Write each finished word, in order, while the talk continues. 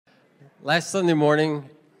Last Sunday morning,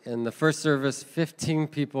 in the first service, 15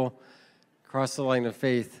 people crossed the line of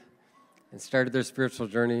faith and started their spiritual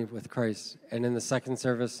journey with Christ. And in the second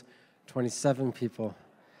service, 27 people.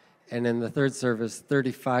 And in the third service,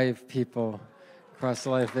 35 people crossed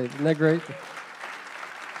the line of faith. Isn't that great?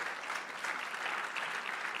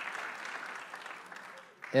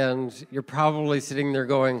 And you're probably sitting there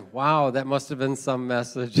going, wow, that must have been some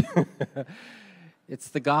message. It's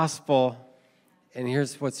the gospel, and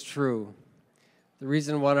here's what's true. The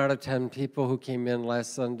reason 1 out of 10 people who came in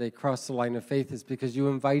last Sunday crossed the line of faith is because you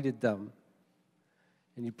invited them,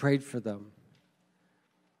 and you prayed for them,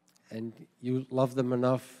 and you love them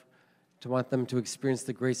enough to want them to experience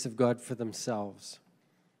the grace of God for themselves.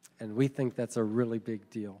 And we think that's a really big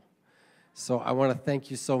deal. So I want to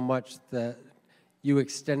thank you so much that you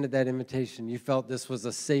extended that invitation. You felt this was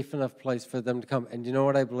a safe enough place for them to come. And you know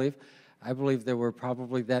what I believe? I believe there were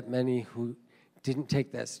probably that many who didn't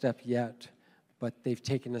take that step yet, but they've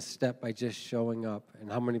taken a step by just showing up.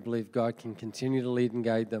 And how many believe God can continue to lead and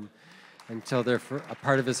guide them until they're a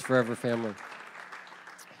part of His forever family?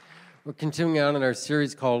 We're continuing on in our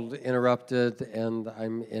series called Interrupted, and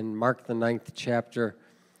I'm in Mark the 9th chapter.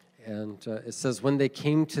 And it says, when they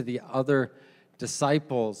came to the other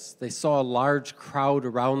disciples, they saw a large crowd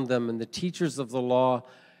around them and the teachers of the law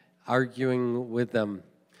arguing with them.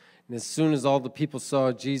 And as soon as all the people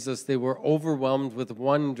saw Jesus, they were overwhelmed with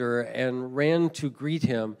wonder and ran to greet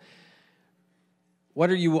him. What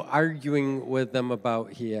are you arguing with them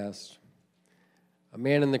about? He asked. A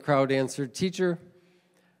man in the crowd answered, Teacher,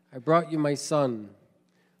 I brought you my son,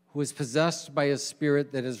 who is possessed by a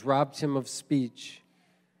spirit that has robbed him of speech.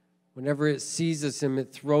 Whenever it seizes him,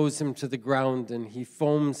 it throws him to the ground, and he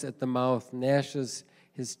foams at the mouth, gnashes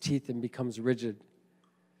his teeth, and becomes rigid.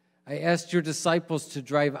 I asked your disciples to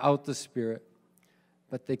drive out the spirit,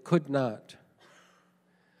 but they could not.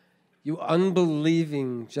 You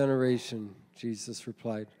unbelieving generation, Jesus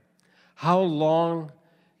replied. How long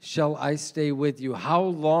shall I stay with you? How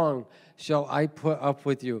long shall I put up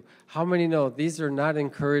with you? How many know these are not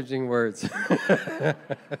encouraging words?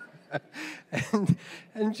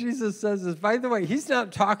 And Jesus says this. By the way, he's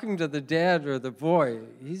not talking to the dad or the boy.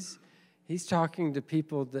 He's talking to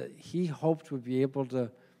people that he hoped would be able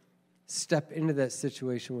to step into that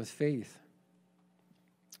situation with faith.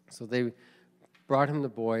 So they brought him the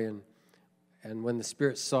boy, and when the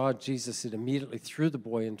spirit saw Jesus, it immediately threw the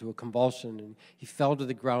boy into a convulsion, and he fell to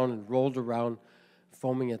the ground and rolled around,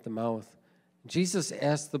 foaming at the mouth. Jesus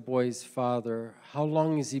asked the boy's father, how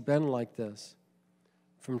long has he been like this?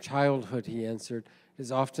 From childhood, he answered. It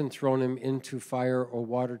has often thrown him into fire or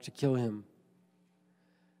water to kill him.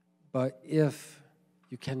 But if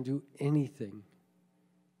you can do anything,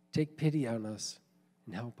 take pity on us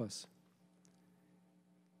and help us.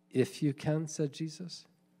 If you can, said Jesus,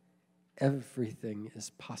 everything is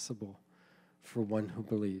possible for one who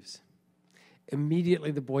believes.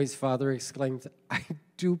 Immediately the boy's father exclaimed, I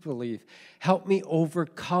do believe. Help me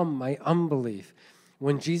overcome my unbelief.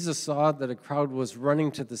 When Jesus saw that a crowd was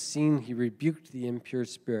running to the scene, he rebuked the impure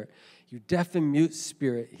spirit. You deaf and mute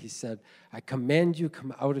spirit, he said, I command you,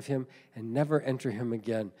 come out of him and never enter him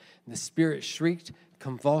again. And the spirit shrieked,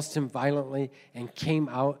 convulsed him violently, and came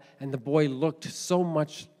out. And the boy looked so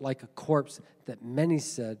much like a corpse that many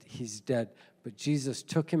said, he's dead. But Jesus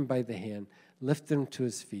took him by the hand, lifted him to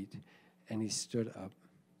his feet, and he stood up.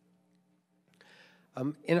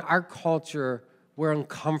 In our culture, we're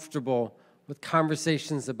uncomfortable with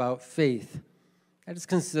conversations about faith. That is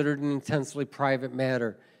considered an intensely private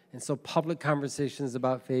matter. And so public conversations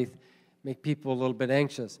about faith make people a little bit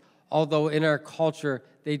anxious. Although in our culture,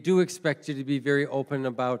 they do expect you to be very open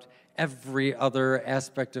about every other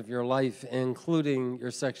aspect of your life, including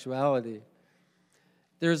your sexuality.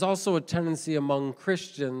 There's also a tendency among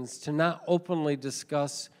Christians to not openly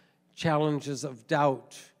discuss challenges of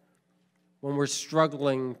doubt when we're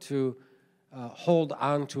struggling to hold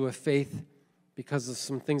on to a faith because of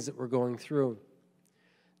some things that we're going through.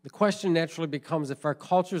 The question naturally becomes, if our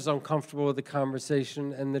culture is uncomfortable with the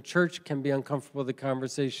conversation and the church can be uncomfortable with the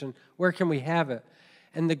conversation, where can we have it?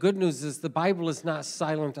 And the good news is the Bible is not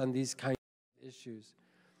silent on these kinds of issues.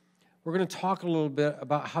 We're going to talk a little bit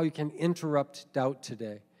about how you can interrupt doubt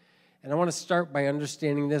today. And I want to start by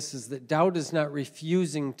understanding this, is that doubt is not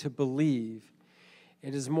refusing to believe.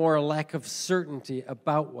 It is more a lack of certainty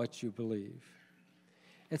about what you believe.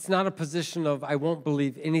 It's not a position of, I won't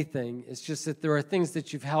believe anything. It's just that there are things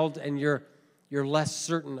that you've held and you're less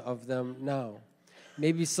certain of them now.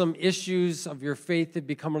 Maybe some issues of your faith have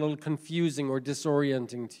become a little confusing or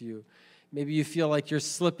disorienting to you. Maybe you feel like you're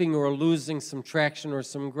slipping or losing some traction or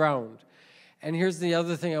some ground. And here's the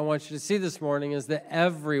other thing I want you to see this morning is that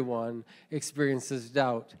everyone experiences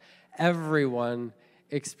doubt. Everyone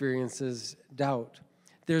experiences doubt.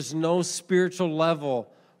 There's no spiritual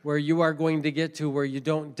level where you are going to get to where you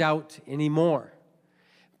don't doubt anymore.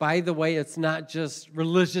 By the way, it's not just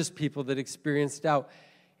religious people that experience doubt.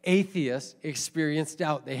 Atheists experience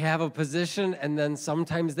doubt. They have a position, and then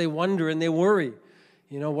sometimes they wonder and they worry.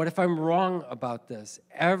 What if I'm wrong about this?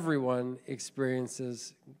 Everyone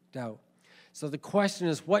experiences doubt. So the question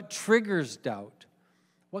is, what triggers doubt?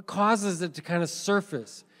 What causes it to kind of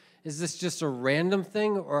surface? Is this just a random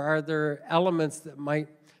thing, or are there elements that might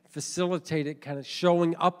facilitate it kind of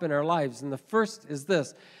showing up in our lives? And the first is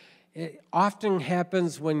this. It often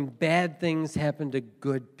happens when bad things happen to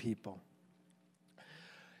good people.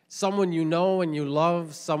 Someone you know and you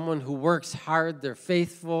love, someone who works hard, they're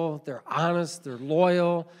faithful, they're honest, they're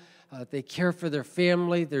loyal, they care for their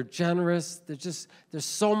family, they're generous. There's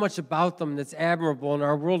so much about them that's admirable, and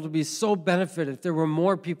our world would be so benefited if there were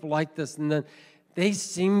more people like this. And then they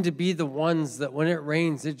seem to be the ones that when it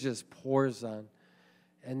rains, it just pours on.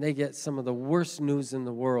 And they get some of the worst news in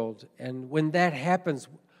the world. And when that happens,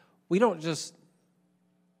 we don't just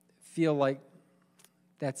feel like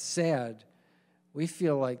that's sad. We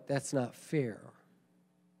feel like that's not fair.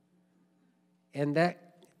 And that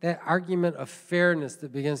argument of fairness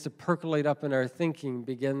that begins to percolate up in our thinking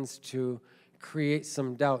begins to create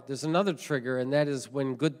some doubt. There's another trigger, and that is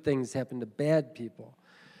when good things happen to bad people.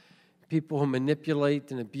 People who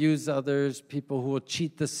manipulate and abuse others, people who will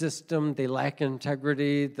cheat the system, they lack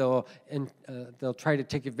integrity, they'll try to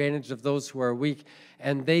take advantage of those who are weak,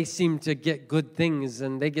 and they seem to get good things,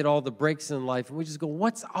 and they get all the breaks in life, and we just go,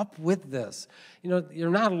 what's up with this? You're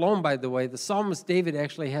not alone, by the way. The psalmist David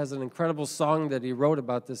actually has an incredible song that he wrote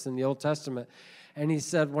about this in the Old Testament, and he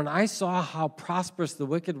said, when I saw how prosperous the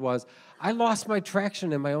wicked was, I lost my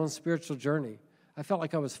traction in my own spiritual journey. I felt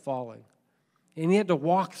like I was falling. And he had to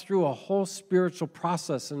walk through a whole spiritual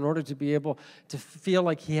process in order to be able to feel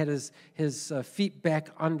like he had his feet back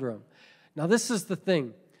under him. Now, this is the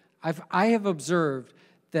thing. I have observed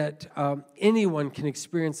that anyone can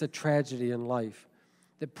experience a tragedy in life.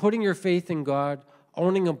 That putting your faith in God,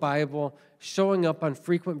 owning a Bible, showing up on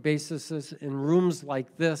frequent basis in rooms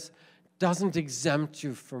like this doesn't exempt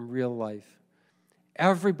you from real life.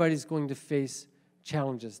 Everybody's going to face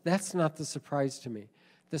challenges. That's not the surprise to me.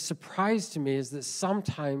 The surprise to me is that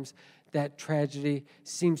sometimes that tragedy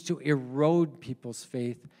seems to erode people's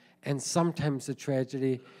faith, and sometimes the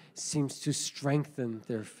tragedy seems to strengthen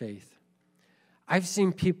their faith. I've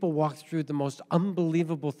seen people walk through the most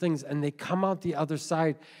unbelievable things, and they come out the other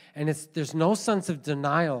side, and there's no sense of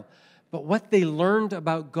denial. But what they learned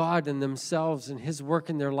about God and themselves and His work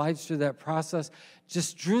in their lives through that process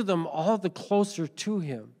just drew them all the closer to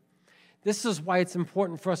Him. This is why it's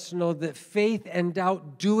important for us to know that faith and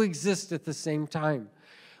doubt do exist at the same time.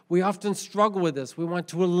 We often struggle with this. We want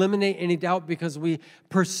to eliminate any doubt because we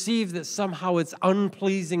perceive that somehow it's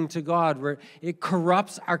unpleasing to God, where it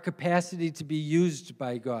corrupts our capacity to be used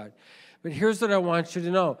by God. But here's what I want you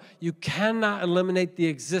to know. You cannot eliminate the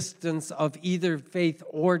existence of either faith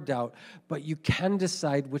or doubt, but you can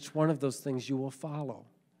decide which one of those things you will follow.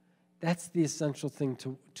 That's the essential thing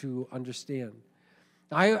to understand.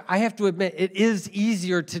 I have to admit, it is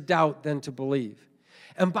easier to doubt than to believe.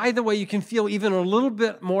 And by the way, you can feel even a little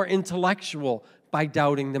bit more intellectual by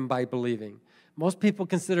doubting than by believing. Most people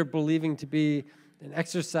consider believing to be an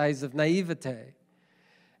exercise of naivete.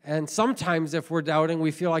 And sometimes if we're doubting,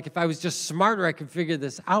 we feel like if I was just smarter, I could figure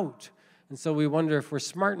this out. And so we wonder if we're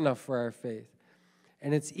smart enough for our faith.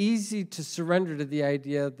 And it's easy to surrender to the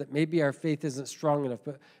idea that maybe our faith isn't strong enough.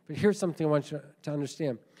 But here's something I want you to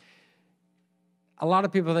understand. A lot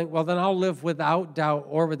of people think, well, then I'll live without doubt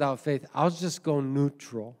or without faith. I'll just go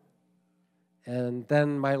neutral, and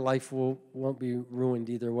then my life won't be ruined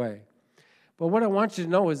either way. But what I want you to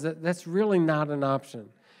know is that that's really not an option,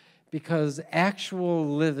 because actual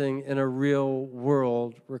living in a real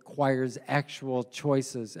world requires actual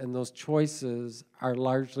choices, and those choices are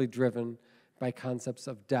largely driven by concepts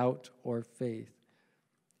of doubt or faith.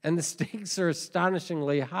 And the stakes are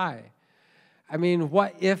astonishingly high. I mean,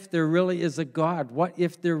 what if there really is a God? What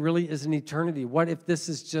if there really is an eternity? What if this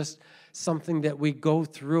is just something that we go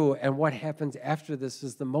through, and what happens after this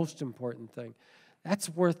is the most important thing? That's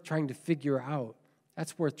worth trying to figure out.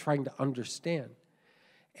 That's worth trying to understand.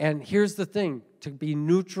 And here's the thing. To be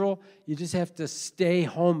neutral, you just have to stay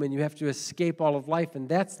home, and you have to escape all of life, and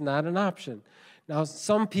that's not an option. Now,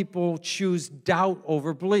 some people choose doubt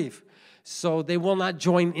over belief. So they will not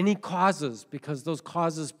join any causes because those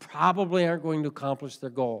causes probably aren't going to accomplish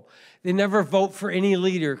their goal. They never vote for any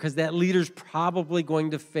leader because that leader's probably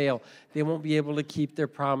going to fail. They won't be able to keep their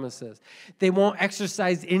promises. They won't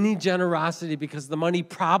exercise any generosity because the money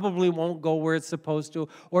probably won't go where it's supposed to,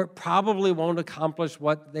 or it probably won't accomplish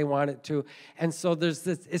what they want it to. And so there's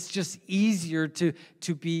this, it's just easier to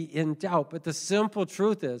be in doubt. But the simple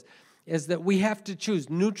truth is that we have to choose.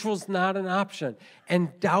 Neutral's not an option,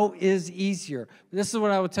 and doubt is easier. This is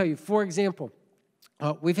what I will tell you. For example,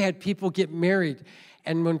 we've had people get married,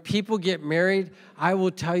 and when people get married, I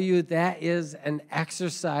will tell you that is an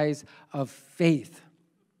exercise of faith.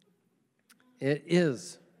 It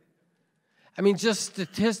is. I mean, just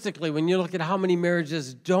statistically, when you look at how many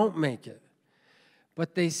marriages don't make it,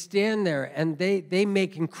 but they stand there and they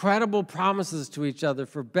make incredible promises to each other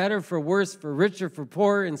for better, for worse, for richer, for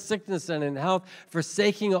poorer, in sickness and in health,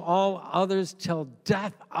 forsaking all others till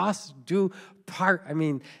death us do part. I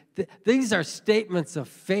mean, these are statements of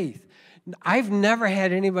faith. I've never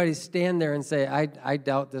had anybody stand there and say, I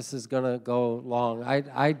doubt this is going to go long.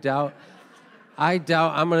 I doubt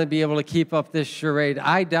I'm going to be able to keep up this charade.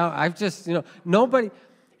 I've just, nobody,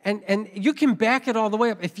 and you can back it all the way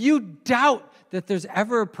up. If you doubt that there's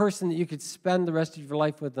ever a person that you could spend the rest of your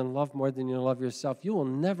life with and love more than you love yourself, you will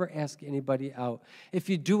never ask anybody out. If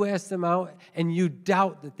you do ask them out and you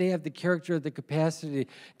doubt that they have the character or the capacity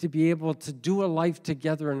to be able to do a life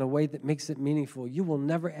together in a way that makes it meaningful, you will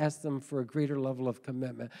never ask them for a greater level of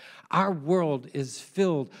commitment. Our world is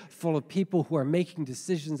full of people who are making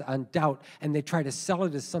decisions on doubt, and they try to sell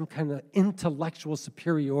it as some kind of intellectual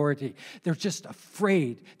superiority. They're just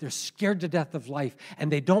afraid. They're scared to death of life, and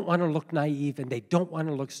they don't want to look naive, and they don't want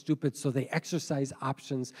to look stupid, so they exercise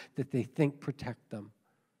options that they think protect them.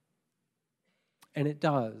 And it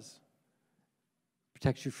does.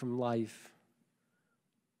 Protects you from life.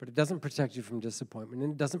 But it doesn't protect you from disappointment,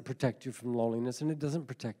 and it doesn't protect you from loneliness, and it doesn't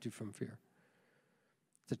protect you from fear.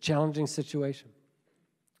 It's a challenging situation.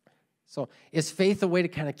 So is faith a way to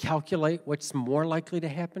kind of calculate what's more likely to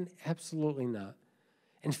happen? Absolutely not.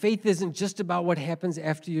 And faith isn't just about what happens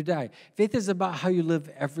after you die. Faith is about how you live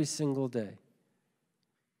every single day.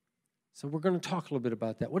 So we're going to talk a little bit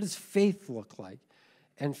about that. What does faith look like?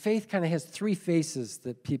 And faith kind of has three faces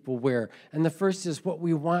that people wear. And the first is what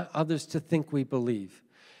we want others to think we believe.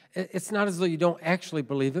 It's not as though you don't actually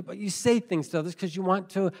believe it, but you say things to others because you want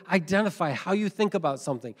to identify how you think about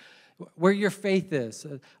something, where your faith is,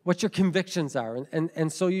 what your convictions are.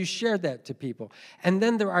 And so you share that to people. And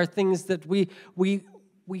then there are things that we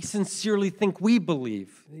sincerely think we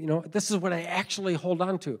believe. This is what I actually hold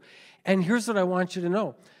on to. And here's what I want you to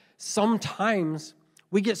know. Sometimes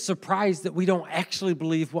we get surprised that we don't actually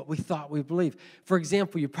believe what we thought we believe. For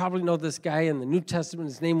example, you probably know this guy in the New Testament.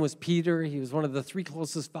 His name was Peter. He was one of the three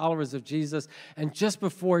closest followers of Jesus. And just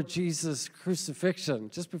before Jesus' crucifixion,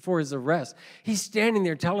 just before his arrest, he's standing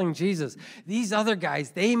there telling Jesus, these other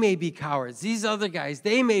guys, they may be cowards. These other guys,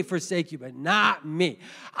 they may forsake you, but not me.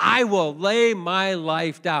 I will lay my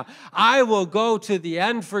life down. I will go to the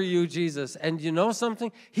end for you, Jesus. And you know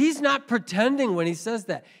something? He's not pretending when he says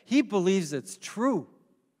that. He believes it's true.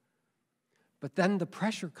 But then the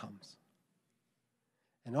pressure comes.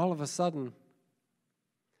 And all of a sudden,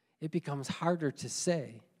 it becomes harder to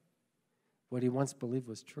say what he once believed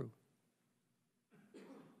was true.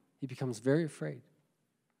 He becomes very afraid.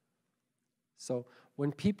 So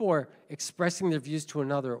when people are expressing their views to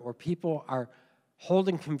another, or people are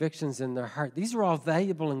holding convictions in their heart, these are all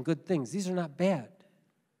valuable and good things. These are not bad.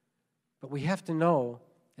 But we have to know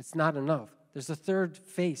it's not enough. There's a third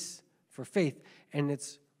face for faith, and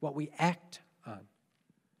it's what we act on.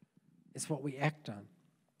 It's what we act on.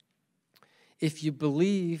 If you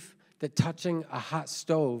believe that touching a hot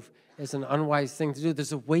stove is an unwise thing to do,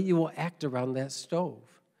 there's a way you will act around that stove.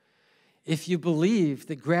 If you believe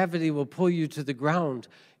that gravity will pull you to the ground,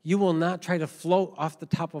 you will not try to float off the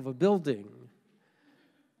top of a building.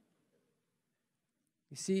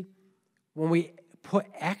 You see, when we put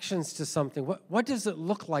actions to something, what does it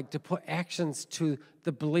look like to put actions to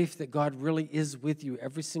the belief that God really is with you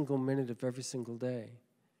every single minute of every single day?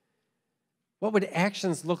 What would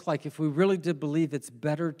actions look like if we really did believe it's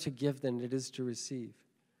better to give than it is to receive?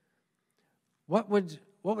 What would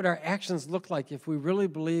our actions look like if we really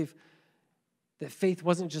believe that faith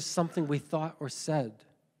wasn't just something we thought or said,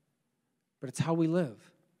 but it's how we live?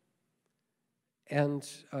 And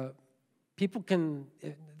people can,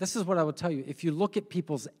 this is what I would tell you. If you look at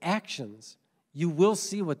people's actions, you will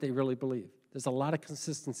see what they really believe. There's a lot of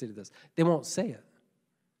consistency to this. They won't say it,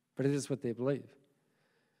 but it is what they believe.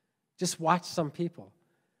 Just watch some people,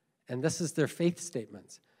 and this is their faith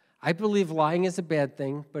statements. I believe lying is a bad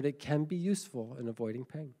thing, but it can be useful in avoiding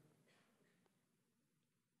pain.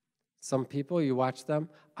 Some people, you watch them,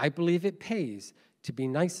 I believe it pays to be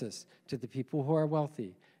nicest to the people who are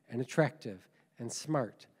wealthy and attractive and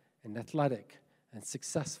smart and athletic and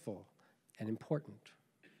successful and important.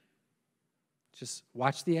 Just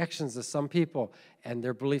watch the actions of some people, and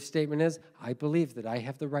their belief statement is, I believe that I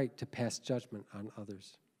have the right to pass judgment on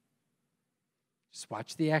others. Just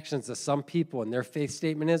watch the actions of some people, and their faith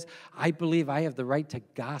statement is, I believe I have the right to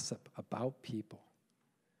gossip about people.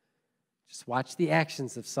 Just watch the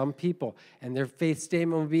actions of some people, and their faith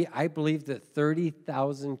statement will be, I believe that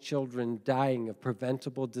 30,000 children dying of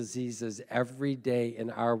preventable diseases every day in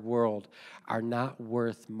our world are not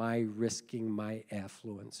worth my risking my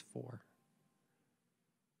affluence for.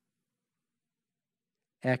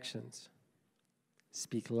 Actions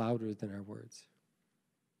speak louder than our words.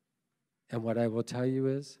 And what I will tell you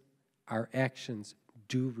is, our actions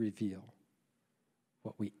do reveal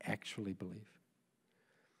what we actually believe.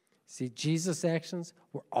 See, Jesus' actions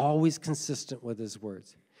were always consistent with his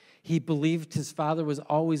words. He believed his Father was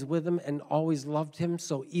always with him and always loved him,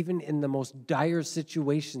 so even in the most dire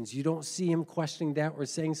situations, you don't see him questioning that or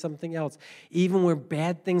saying something else. Even where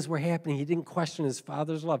bad things were happening, he didn't question his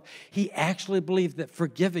Father's love. He actually believed that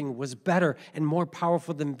forgiving was better and more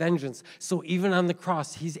powerful than vengeance, so even on the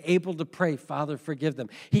cross, he's able to pray, Father, forgive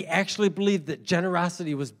them. He actually believed that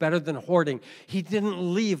generosity was better than hoarding. He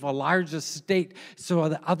didn't leave a large estate so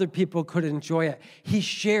that other people could enjoy it. He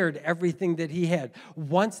shared everything that he had.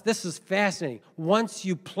 This is fascinating. Once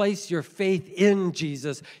you place your faith in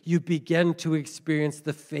Jesus, you begin to experience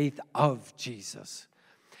the faith of Jesus.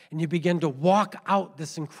 And you begin to walk out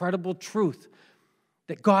this incredible truth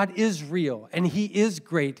that God is real, and he is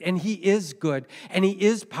great, and he is good, and he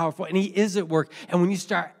is powerful, and he is at work. And when you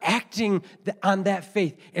start acting on that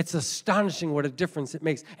faith, it's astonishing what a difference it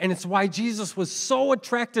makes. And it's why Jesus was so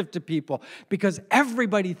attractive to people, because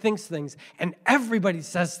everybody thinks things, and everybody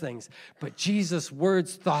says things. But Jesus'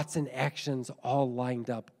 words, thoughts, and actions all lined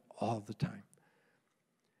up all the time.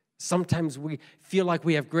 Sometimes we feel like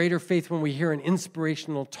we have greater faith when we hear an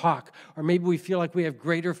inspirational talk, or maybe we feel like we have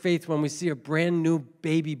greater faith when we see a brand new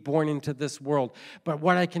baby born into this world. But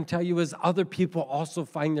what I can tell you is other people also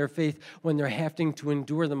find their faith when they're having to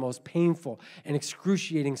endure the most painful and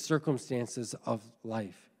excruciating circumstances of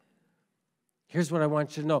life. Here's what I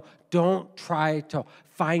want you to know. Don't try to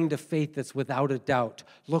find a faith that's without a doubt.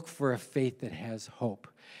 Look for a faith that has hope.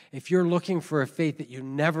 If you're looking for a faith that you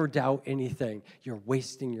never doubt anything, you're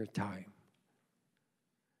wasting your time.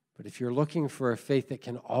 But if you're looking for a faith that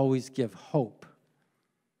can always give hope,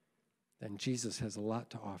 then Jesus has a lot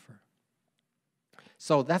to offer.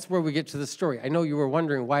 So that's where we get to the story. I know you were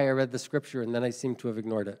wondering why I read the scripture, and then I seem to have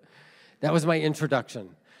ignored it. That was my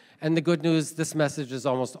introduction. And the good news, this message is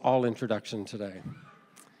almost all introduction today.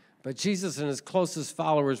 But Jesus and his closest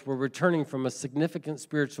followers were returning from a significant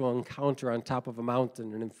spiritual encounter on top of a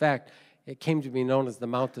mountain. And in fact, it came to be known as the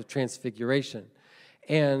Mount of Transfiguration.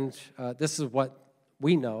 And this is what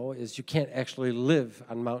we know, is you can't actually live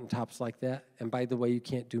on mountaintops like that. And by the way, you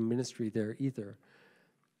can't do ministry there either.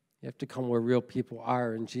 You have to come where real people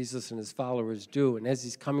are, and Jesus and his followers do. And as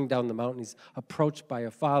he's coming down the mountain, he's approached by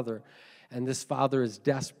a father, and this father is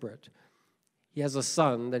desperate. He has a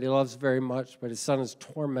son that he loves very much, but his son is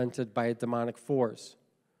tormented by a demonic force.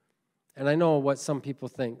 And I know what some people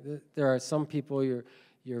think. There are some people, you're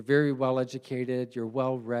very well-educated, you're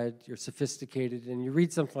well-read, you're sophisticated, and you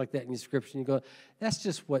read something like that in your scripture, and you go, that's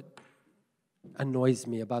just what annoys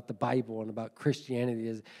me about the Bible and about Christianity.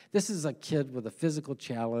 Is this is a kid with a physical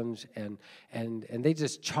challenge, and they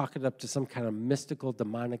just chalk it up to some kind of mystical,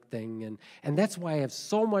 demonic thing. And that's why I have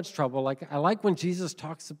so much trouble. Like, I like when Jesus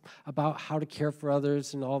talks about how to care for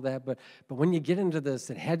others and all that, but when you get into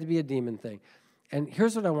this, it had to be a demon thing. And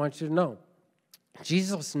here's what I want you to know.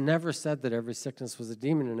 Jesus never said that every sickness was a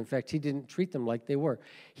demon, and in fact, he didn't treat them like they were.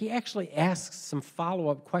 He actually asks some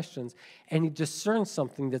follow-up questions, and he discerns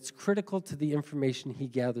something that's critical to the information he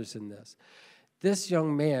gathers in this. This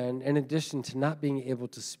young man, in addition to not being able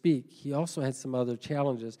to speak, he also had some other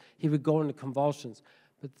challenges. He would go into convulsions,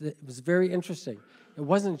 but it was very interesting. It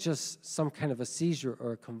wasn't just some kind of a seizure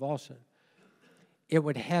or a convulsion. It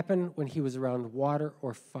would happen when he was around water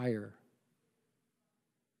or fire.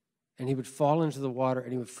 And he would fall into the water,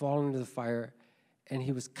 and he would fall into the fire, and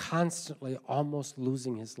he was constantly almost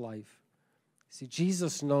losing his life. See,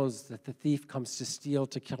 Jesus knows that the thief comes to steal,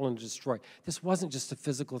 to kill, and destroy. This wasn't just a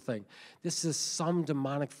physical thing. This is some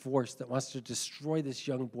demonic force that wants to destroy this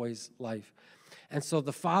young boy's life. And so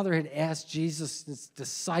the Father had asked Jesus'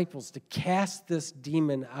 disciples to cast this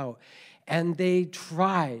demon out, and they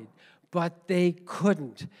tried. but they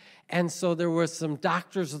couldn't. And so there were some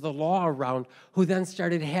doctors of the law around who then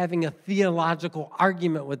started having a theological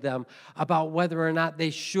argument with them about whether or not they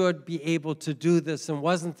should be able to do this, and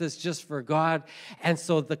wasn't this just for God? And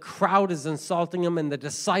so the crowd is insulting them, and the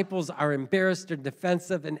disciples are embarrassed and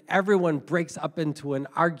defensive, and everyone breaks up into an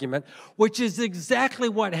argument, which is exactly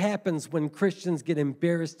what happens when Christians get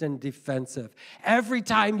embarrassed and defensive. Every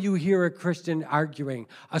time you hear a Christian arguing,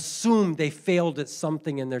 assume they failed at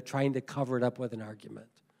something and they're trying to cover it up with an argument.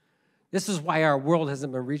 This is why our world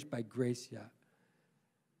hasn't been reached by grace yet.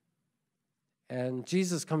 And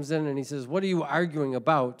Jesus comes in and he says, what are you arguing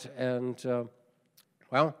about? And, the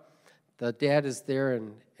dad is there,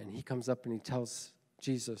 and he comes up and he tells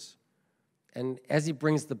Jesus. And as he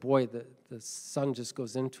brings the boy, the son just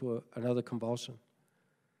goes into another convulsion.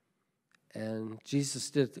 And Jesus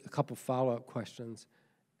did a couple follow-up questions.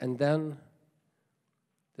 And then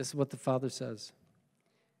this is what the father says.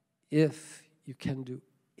 If you can do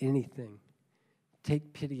anything,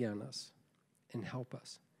 take pity on us and help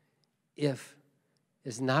us. If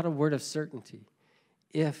is not a word of certainty.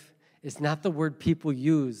 If is not the word people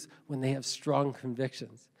use when they have strong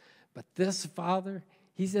convictions. But this father,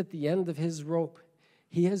 he's at the end of his rope.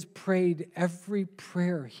 He has prayed every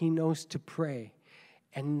prayer he knows to pray,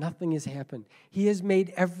 and nothing has happened. He has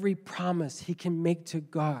made every promise he can make to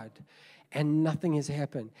God, and nothing has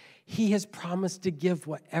happened. He has promised to give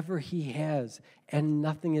whatever he has, and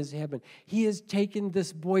nothing has happened. He has taken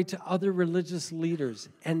this boy to other religious leaders,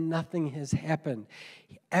 and nothing has happened.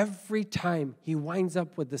 Every time he winds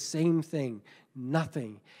up with the same thing,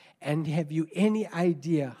 nothing. And have you any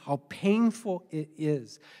idea how painful it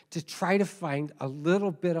is to try to find a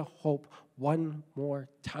little bit of hope one more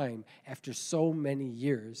time after so many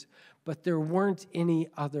years? But there weren't any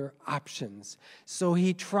other options. So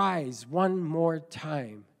he tries one more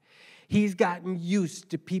time. He's gotten used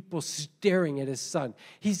to people staring at his son.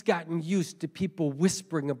 He's gotten used to people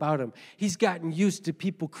whispering about him. He's gotten used to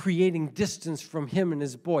people creating distance from him and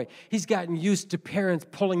his boy. He's gotten used to parents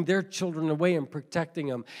pulling their children away and protecting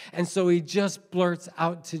them. And so he just blurts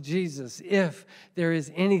out to Jesus, if there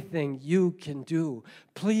is anything you can do,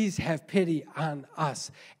 please have pity on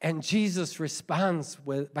us. And Jesus responds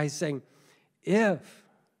by saying, if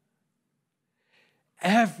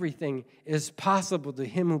everything is possible to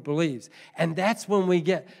him who believes. And that's when we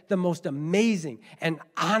get the most amazing and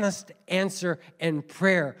honest answer in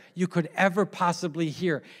prayer you could ever possibly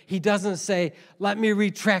hear. He doesn't say, let me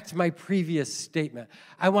retract my previous statement.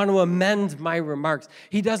 I want to amend my remarks.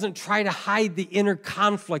 He doesn't try to hide the inner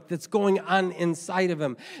conflict that's going on inside of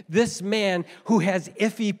him. This man who has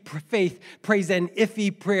iffy faith prays an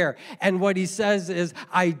iffy prayer. And what he says is,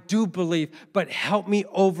 I do believe, but help me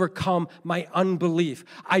overcome my unbelief.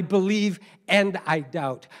 I believe and I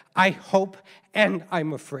doubt. I hope and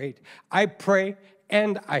I'm afraid. I pray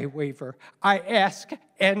and I waver. I ask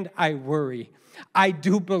and I worry. I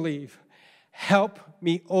do believe. Help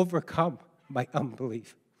me overcome my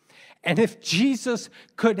unbelief. And if Jesus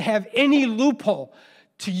could have any loophole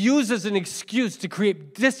to use as an excuse to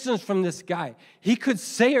create distance from this guy, he could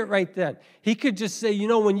say it right then. He could just say, you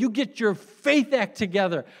know, when you get your faith act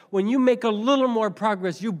together, when you make a little more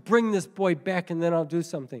progress, you bring this boy back and then I'll do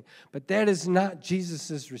something. But that is not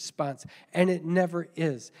Jesus' response, and it never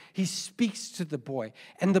is. He speaks to the boy,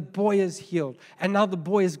 and the boy is healed, and now the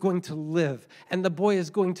boy is going to live, and the boy is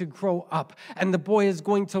going to grow up, and the boy is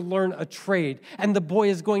going to learn a trade, and the boy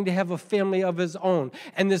is going to have a family of his own,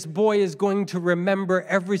 and this boy is going to remember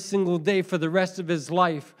every single day for the rest of his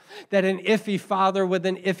life that an iffy father with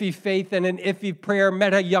an iffy faith and an iffy prayer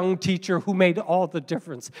met a young teacher who made all the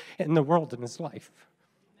difference in the world in his life.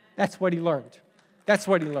 That's what he learned. That's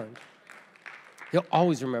what he learned. He'll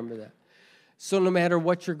always remember that. So no matter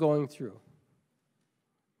what you're going through,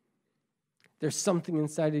 there's something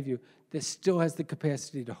inside of you that still has the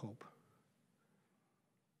capacity to hope.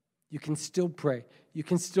 You can still pray. You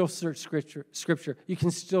can still search Scripture. You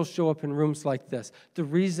can still show up in rooms like this. The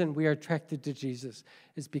reason we are attracted to Jesus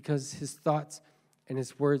is because his thoughts and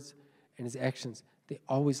his words and his actions, they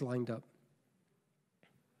always lined up.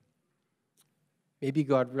 Maybe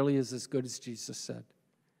God really is as good as Jesus said.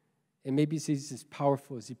 And maybe he's as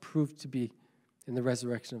powerful as he proved to be in the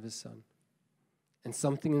resurrection of his son. And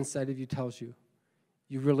something inside of you tells you,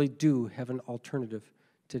 you really do have an alternative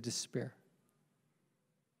to despair.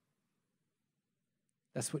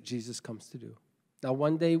 That's what Jesus comes to do. Now,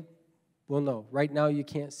 one day, we'll know. Right now, you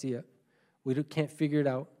can't see it. We can't figure it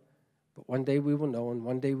out. But one day, we will know, and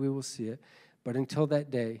one day, we will see it. But until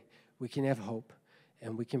that day, we can have hope,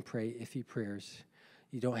 and we can pray iffy prayers.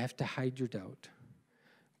 You don't have to hide your doubt,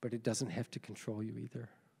 but it doesn't have to control you either.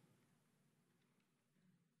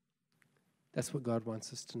 That's what God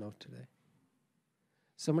wants us to know today.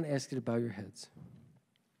 So I'm going to ask you to bow your heads.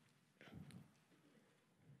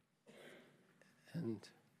 And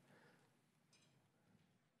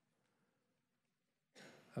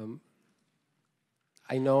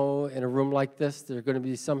I know in a room like this, there are going to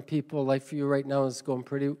be some people, life for you right now is going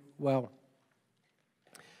pretty well.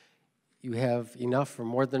 You have enough or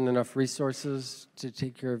more than enough resources to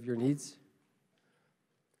take care of your needs.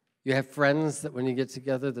 You have friends that when you get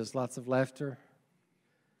together, there's lots of laughter.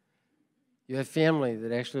 You have family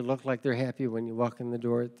that actually look like they're happy when you walk in the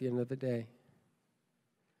door at the end of the day.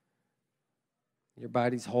 Your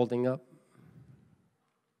body's holding up.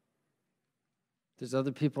 There's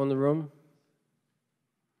other people in the room.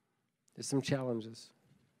 There's some challenges.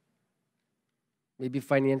 Maybe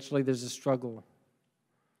financially there's a struggle.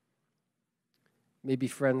 Maybe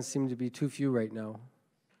friends seem to be too few right now.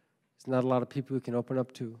 There's not a lot of people you can open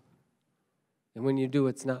up to. And when you do,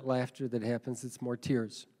 it's not laughter that happens, it's more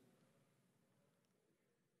tears.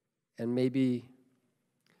 And maybe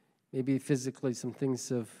physically some things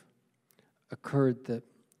have occurred that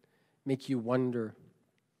make you wonder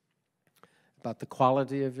about the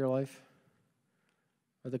quality of your life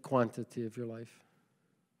or the quantity of your life.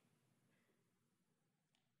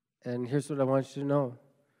 And here's what I want you to know.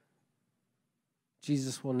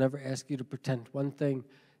 Jesus will never ask you to pretend one thing.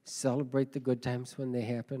 Celebrate the good times when they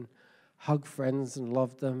happen. Hug friends and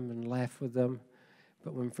love them and laugh with them.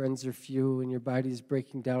 But when friends are few and your body's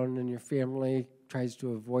breaking down and your family tries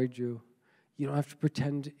to avoid you, you don't have to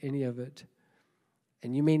pretend any of it.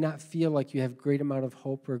 And you may not feel like you have a great amount of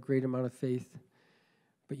hope or a great amount of faith,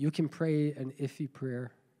 but you can pray an iffy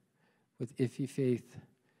prayer with iffy faith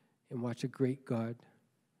and watch a great God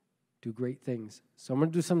do great things. So I'm going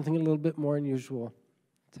to do something a little bit more unusual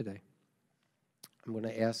today. I'm going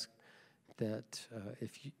to ask that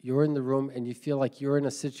if you're in the room and you feel like you're in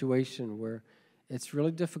a situation where it's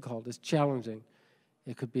really difficult, it's challenging.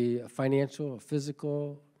 It could be a financial, a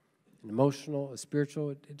physical, an emotional, a spiritual.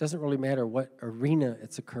 It doesn't really matter what arena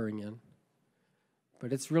it's occurring in.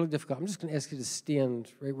 But it's really difficult. I'm just going to ask you to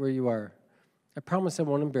stand right where you are. I promise I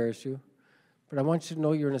won't embarrass you, but I want you to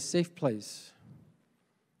know you're in a safe place.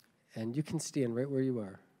 And you can stand right where you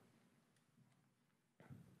are.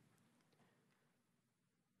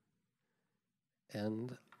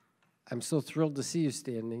 And I'm so thrilled to see you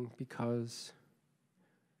standing because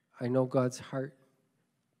I know God's heart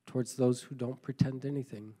towards those who don't pretend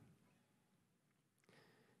anything.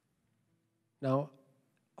 Now,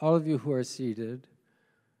 all of you who are seated,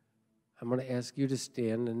 I'm going to ask you to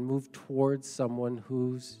stand and move towards someone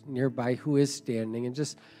who's nearby who is standing and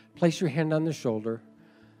just place your hand on their shoulder.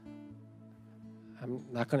 I'm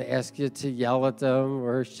not going to ask you to yell at them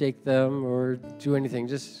or shake them or do anything.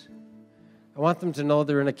 I want them to know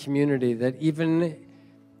they're in a community that even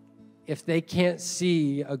if they can't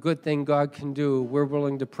see a good thing God can do, we're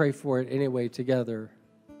willing to pray for it anyway together.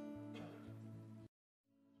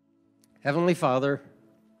 Heavenly Father,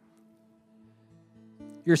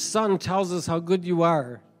 your Son tells us how good you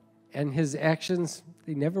are, and his actions,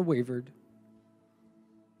 they never wavered.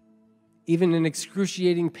 Even in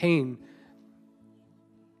excruciating pain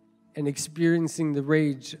and experiencing the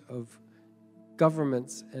rage of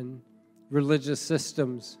governments and religious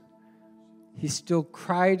systems, he still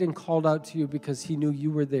cried and called out to you because he knew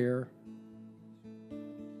you were there.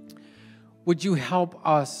 Would you help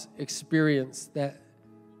us experience that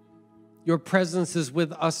your presence is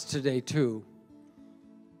with us today too?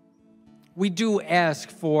 We do ask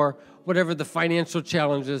for whatever the financial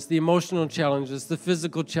challenges, the emotional challenges, the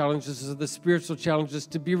physical challenges, or the spiritual challenges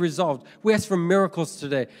to be resolved. We ask for miracles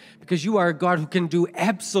today because you are a God who can do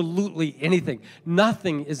absolutely anything.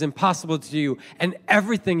 Nothing is impossible to you, and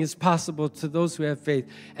everything is possible to those who have faith.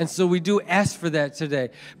 And so we do ask for that today.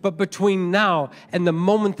 But between now and the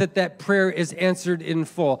moment that that prayer is answered in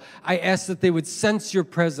full, I ask that they would sense your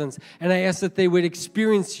presence, and I ask that they would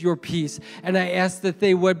experience your peace, and I ask that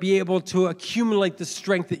they would be able to accumulate the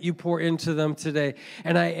strength that you pour into them today.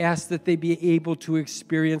 And I ask that they be able to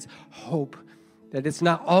experience hope, that it's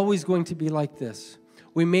not always going to be like this.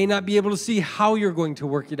 We may not be able to see how you're going to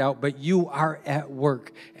work it out, but you are at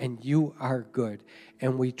work and you are good.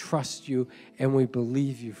 And we trust you and we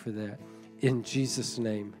believe you for that. In Jesus'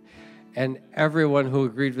 name. And everyone who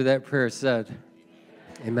agreed with that prayer said,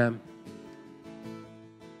 Amen.